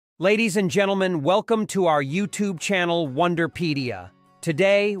Ladies and gentlemen, welcome to our YouTube channel, Wonderpedia.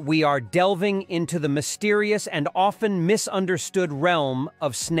 Today, we are delving into the mysterious and often misunderstood realm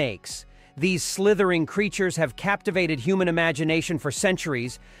of snakes. These slithering creatures have captivated human imagination for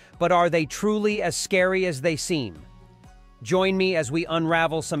centuries, but are they truly as scary as they seem? Join me as we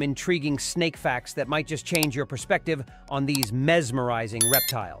unravel some intriguing snake facts that might just change your perspective on these mesmerizing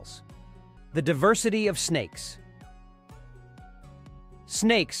reptiles. The diversity of snakes.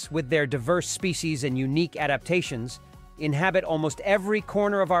 Snakes, with their diverse species and unique adaptations, inhabit almost every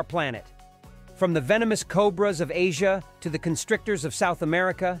corner of our planet. From the venomous cobras of Asia to the constrictors of South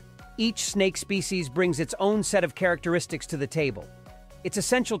America, each snake species brings its own set of characteristics to the table. It's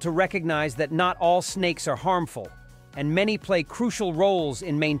essential to recognize that not all snakes are harmful, and many play crucial roles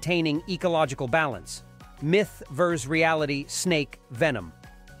in maintaining ecological balance. Myth versus reality: snake venom.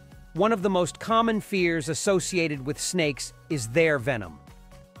 One of the most common fears associated with snakes is their venom.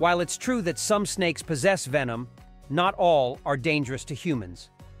 While it's true that some snakes possess venom, not all are dangerous to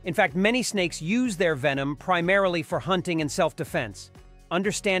humans. In fact, many snakes use their venom primarily for hunting and self-defense.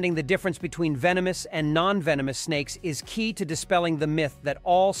 Understanding the difference between venomous and non-venomous snakes is key to dispelling the myth that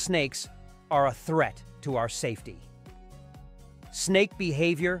all snakes are a threat to our safety. Snake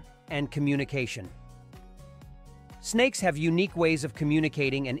behavior and communication. Snakes have unique ways of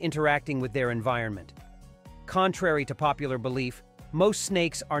communicating and interacting with their environment. Contrary to popular belief, most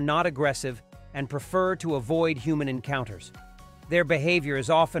snakes are not aggressive and prefer to avoid human encounters. Their behavior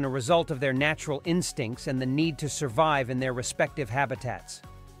is often a result of their natural instincts and the need to survive in their respective habitats.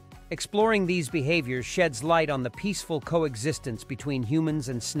 Exploring these behaviors sheds light on the peaceful coexistence between humans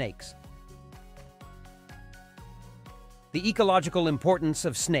and snakes. The ecological importance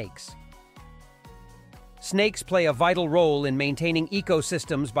of snakes. Snakes play a vital role in maintaining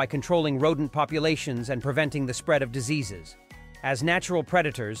ecosystems by controlling rodent populations and preventing the spread of diseases. As natural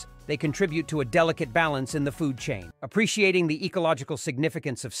predators, they contribute to a delicate balance in the food chain. Appreciating the ecological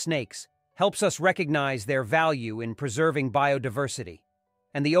significance of snakes helps us recognize their value in preserving biodiversity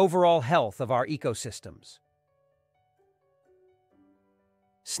and the overall health of our ecosystems.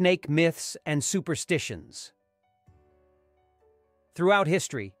 Snake myths and superstitions. Throughout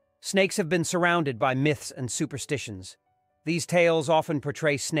history, snakes have been surrounded by myths and superstitions. These tales often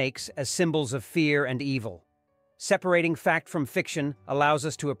portray snakes as symbols of fear and evil. Separating fact from fiction allows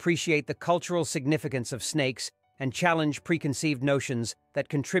us to appreciate the cultural significance of snakes and challenge preconceived notions that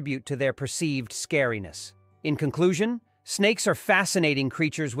contribute to their perceived scariness. In conclusion, snakes are fascinating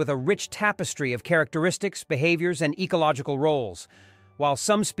creatures with a rich tapestry of characteristics, behaviors, and ecological roles. While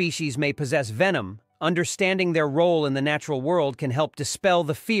some species may possess venom, understanding their role in the natural world can help dispel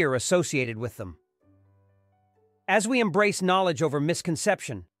the fear associated with them. As we embrace knowledge over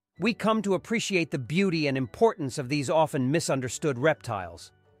misconception, we come to appreciate the beauty and importance of these often misunderstood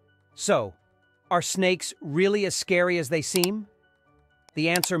reptiles. So, are snakes really as scary as they seem? The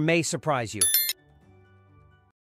answer may surprise you.